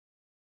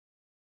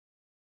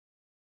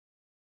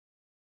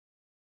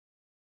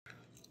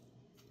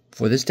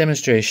For this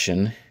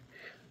demonstration,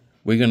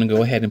 we're going to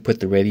go ahead and put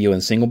the radio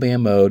in single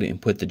band mode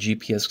and put the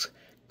GPS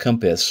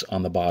compass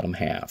on the bottom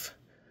half.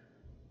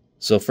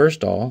 So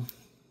first of all,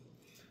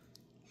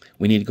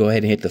 we need to go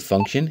ahead and hit the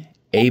function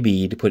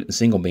AB to put it in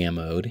single band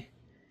mode,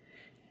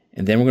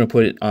 and then we're going to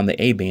put it on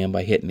the A band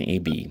by hitting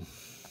AB.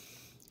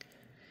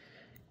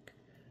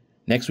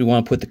 Next, we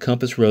want to put the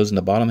compass rose in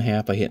the bottom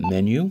half by hitting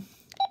Menu,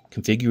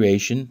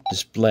 Configuration,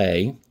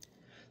 Display,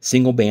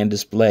 Single Band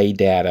Display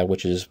Data,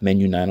 which is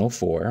Menu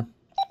 904,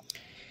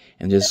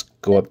 and just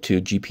go up to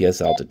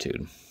GPS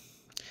Altitude.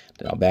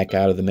 Then I'll back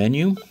out of the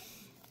menu,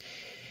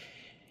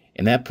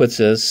 and that puts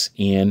us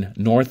in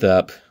north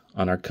up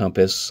on our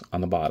compass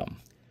on the bottom.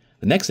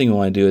 The next thing we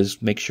want to do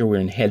is make sure we're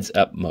in heads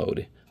up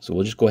mode. So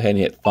we'll just go ahead and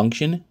hit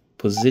Function,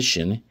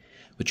 Position,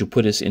 which will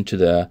put us into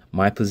the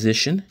My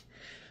Position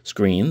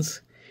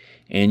screens.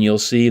 And you'll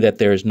see that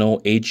there's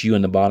no HU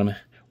in the bottom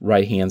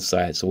right hand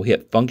side. So we'll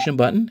hit Function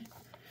button,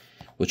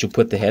 which will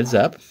put the heads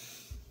up,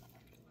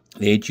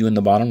 the HU in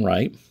the bottom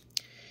right.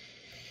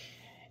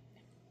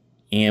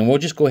 And we'll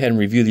just go ahead and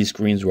review these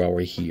screens while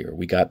we're here.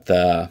 We got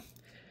the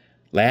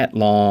lat,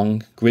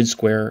 long, grid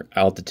square,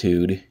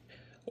 altitude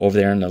over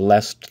there on the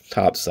left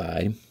top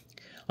side.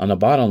 On the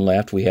bottom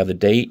left, we have the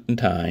date and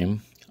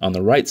time. On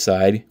the right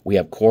side, we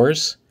have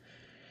course,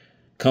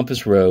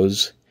 compass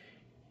rose,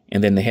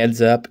 and then the heads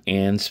up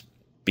and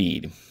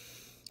speed.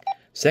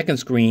 Second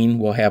screen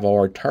will have all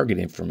our target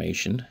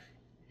information.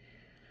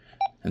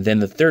 And then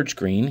the third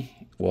screen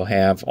will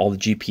have all the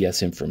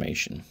GPS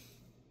information.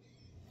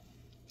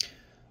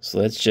 So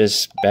let's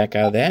just back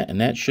out of that, and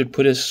that should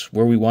put us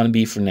where we want to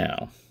be for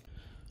now.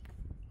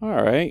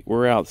 Alright,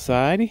 we're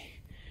outside,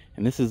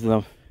 and this is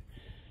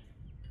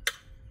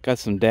got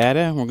some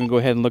data. We're going to go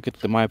ahead and look at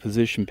the My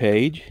Position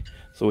page.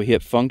 So we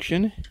hit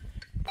Function,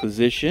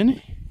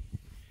 Position,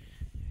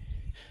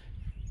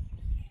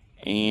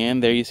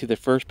 and there you see the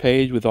first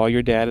page with all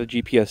your data,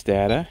 GPS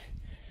data.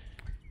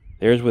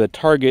 There's with a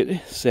target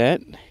set.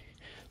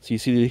 So you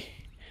see the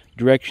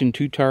direction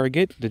to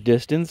target, the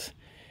distance,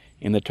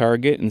 and the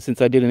target. And since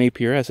I did an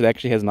APRS, it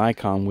actually has an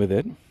icon with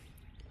it.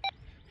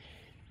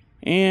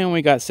 And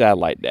we got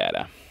satellite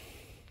data.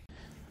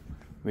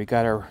 We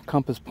got our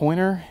compass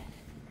pointer,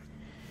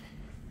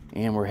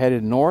 and we're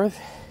headed north.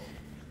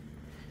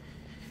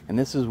 And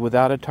this is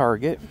without a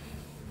target.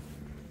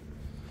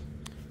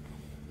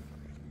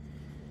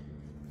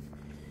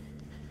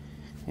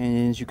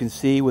 And as you can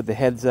see with the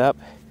heads up,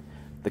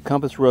 the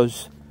compass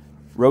rose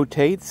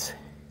rotates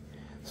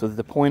so that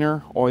the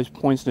pointer always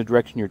points in the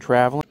direction you're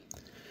traveling.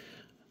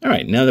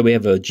 Alright, now that we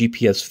have a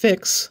GPS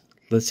fix,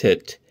 let's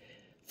hit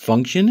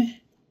Function,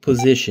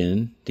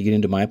 Position to get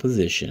into My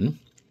Position.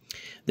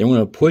 Then we're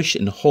going to push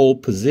and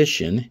hold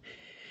Position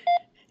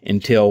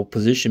until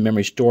Position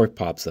Memory Store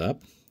pops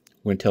up.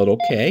 We're going to tell it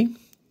OK.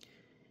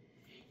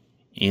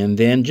 And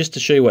then just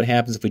to show you what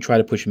happens if we try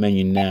to push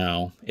Menu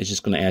now, it's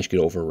just going to ask you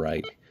to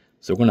overwrite.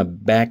 So we're going to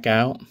back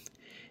out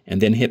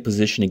and then hit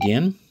Position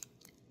again,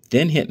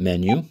 then hit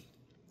Menu,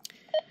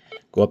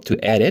 go up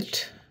to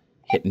Edit,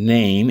 hit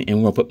Name, and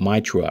we're going to put My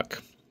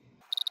Truck.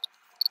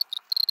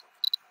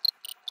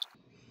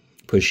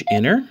 Push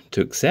Enter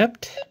to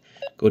accept,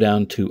 go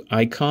down to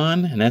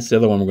Icon, and that's the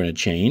other one we're going to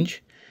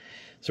change.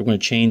 So we're going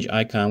to change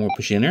Icon, we'll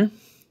push Enter.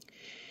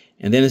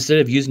 And then instead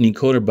of using the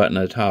encoder button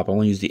at the top, I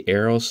want to use the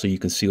arrow so you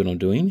can see what I'm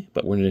doing,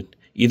 but we're going to,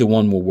 either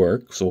one will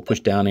work. So we'll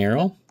push down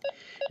arrow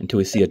until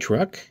we see a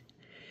truck.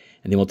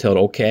 And then we'll tell it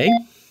OK.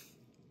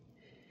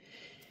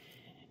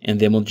 And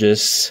then we'll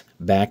just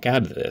back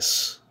out of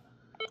this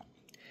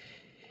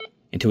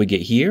until we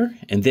get here.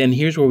 And then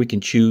here's where we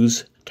can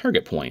choose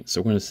target point. So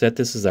we're going to set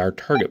this as our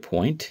target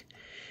point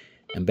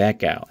and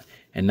back out.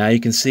 And now you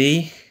can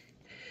see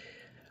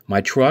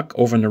my truck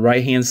over on the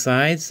right hand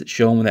side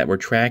showing that we're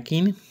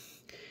tracking.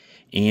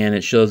 And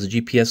it shows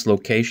the GPS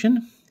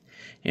location.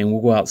 And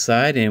we'll go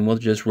outside and we'll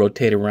just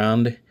rotate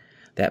around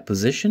that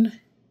position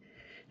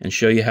and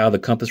show you how the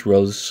compass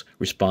rose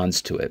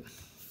responds to it.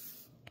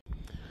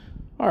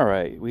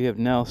 Alright, we have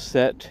now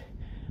set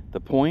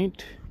the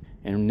point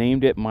and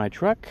named it My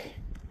Truck.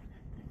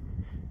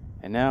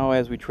 And now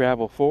as we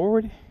travel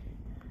forward,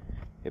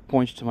 it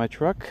points to my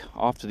truck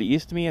off to the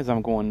east of me as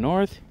I'm going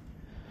north.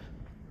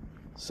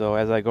 So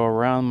as I go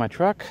around my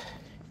truck,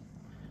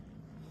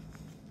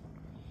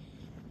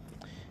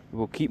 it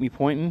will keep me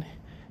pointing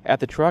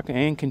at the truck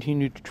and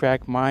continue to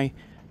track my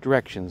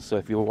directions. So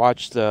if you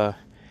watch the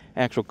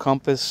actual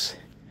compass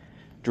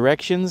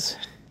directions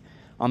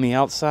on the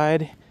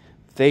outside,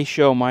 they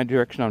show my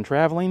direction I'm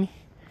traveling,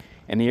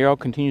 and the arrow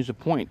continues to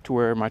point to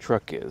where my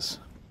truck is.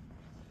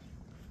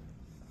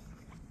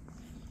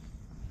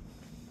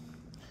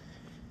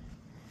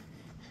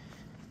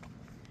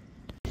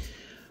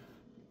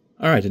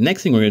 Alright, the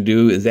next thing we're going to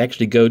do is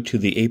actually go to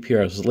the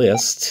APRS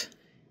list,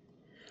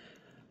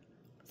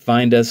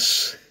 find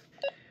us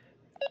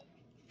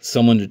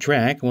someone to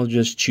track, and we'll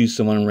just choose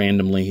someone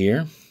randomly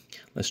here.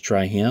 Let's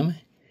try him.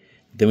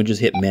 Then we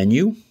just hit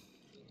Menu,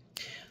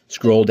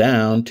 scroll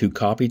down to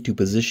Copy to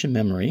Position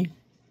Memory,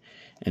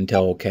 and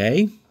tell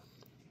OK,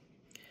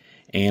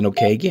 and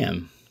OK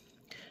again.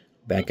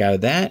 Back out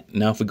of that.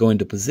 Now if we go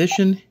into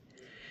position,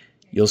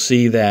 you'll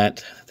see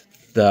that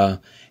the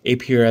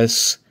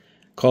APRS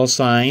call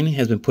sign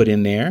has been put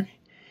in there.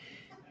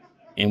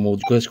 And we'll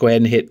just go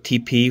ahead and hit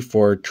TP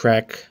for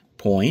track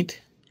point.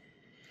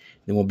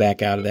 Then we'll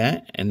back out of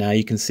that. And now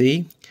you can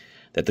see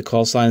that the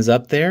call sign is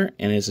up there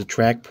and it's a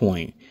track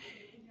point.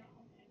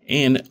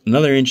 And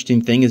another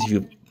interesting thing is if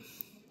you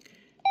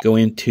go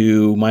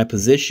into my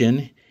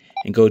position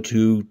and go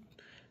to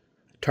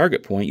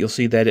target point, you'll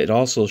see that it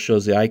also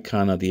shows the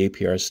icon of the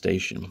APRS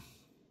station.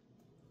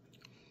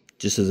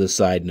 Just as a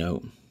side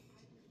note.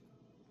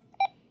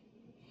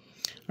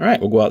 Alright,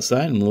 we'll go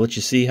outside and we'll let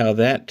you see how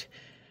that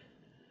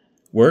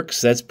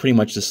works. That's pretty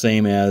much the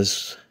same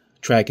as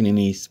tracking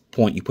any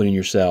point you put in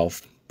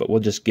yourself, but we'll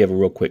just give a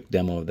real quick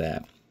demo of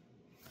that.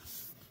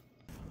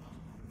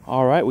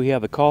 Alright, we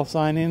have the call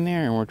sign in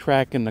there and we're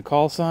tracking the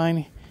call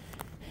sign.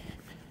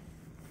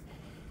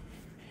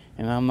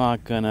 And I'm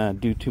not going to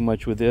do too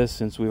much with this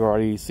since we've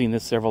already seen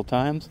this several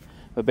times,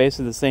 but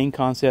basically the same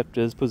concept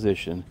as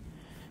position.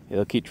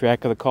 It'll keep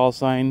track of the call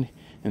sign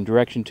and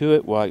direction to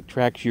it while it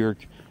tracks your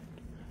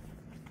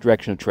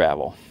direction of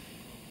travel.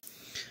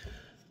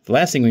 The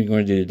last thing we're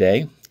going to do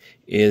today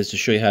is to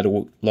show you how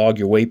to log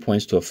your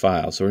waypoints to a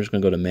file. So we're just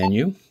going to go to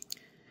Menu,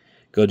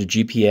 go to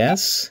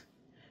GPS,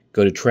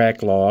 go to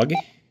Track Log,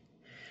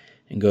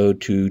 and go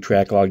to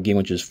Track Log again,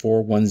 which is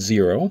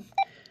 410,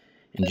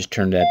 and just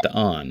turn that to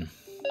on.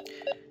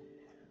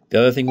 The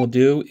other thing we'll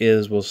do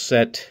is we'll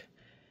set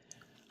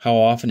how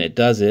often it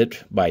does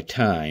it by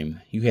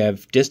time. You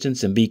have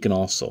distance and beacon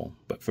also,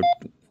 but for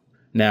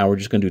now we're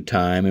just going to do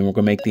time, and we're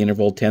going to make the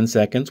interval 10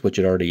 seconds, which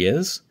it already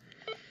is.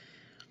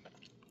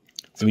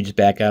 So we just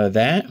back out of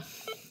that,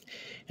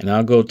 and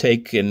I'll go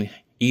take an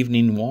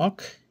evening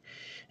walk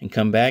and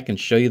come back and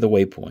show you the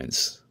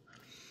waypoints.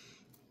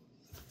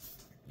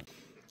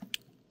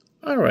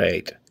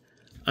 Alright,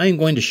 I'm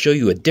going to show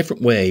you a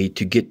different way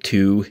to get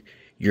to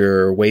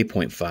your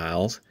waypoint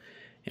files,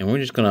 and we're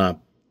just going to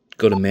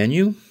go to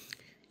Menu,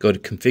 go to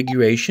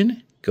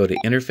Configuration, go to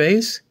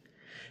Interface,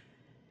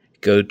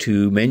 go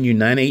to Menu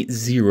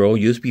 980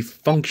 USB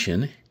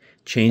Function,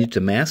 change it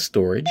to Mass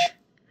Storage,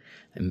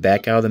 and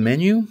back out of the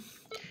menu.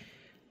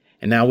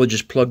 And now we'll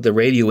just plug the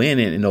radio in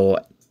and it'll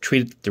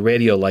treat the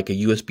radio like a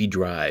USB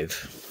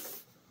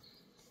drive.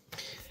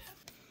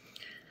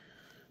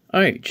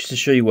 Alright, just to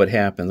show you what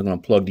happens, I'm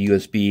going to plug the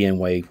USB in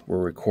while we're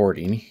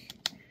recording.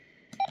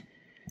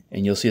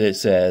 And you'll see that it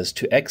says,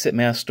 to exit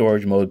mass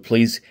storage mode,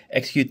 please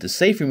execute the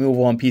safe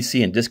removal on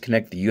PC and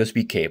disconnect the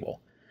USB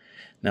cable.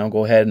 Now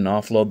go ahead and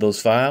offload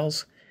those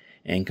files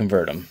and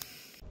convert them.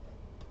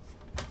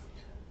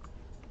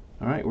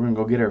 Alright, we're going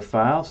to go get our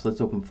files.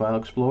 Let's open File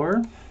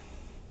Explorer.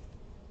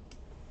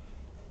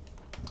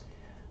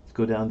 Let's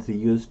go down to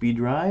the USB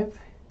drive.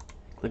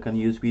 Click on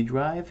the USB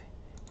drive.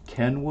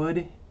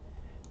 Kenwood,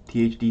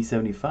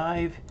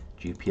 TH-D75,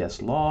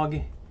 GPS log.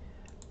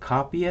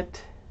 Copy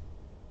it.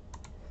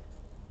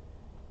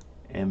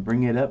 And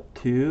bring it up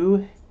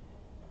to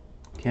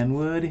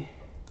Kenwood,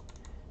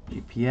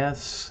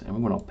 GPS, and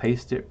we're going to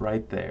paste it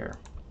right there.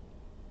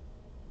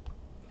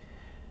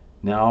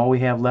 Now all we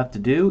have left to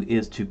do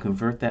is to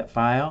convert that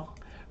file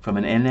from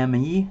an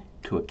NME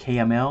to a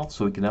KML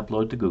so we can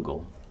upload to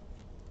Google.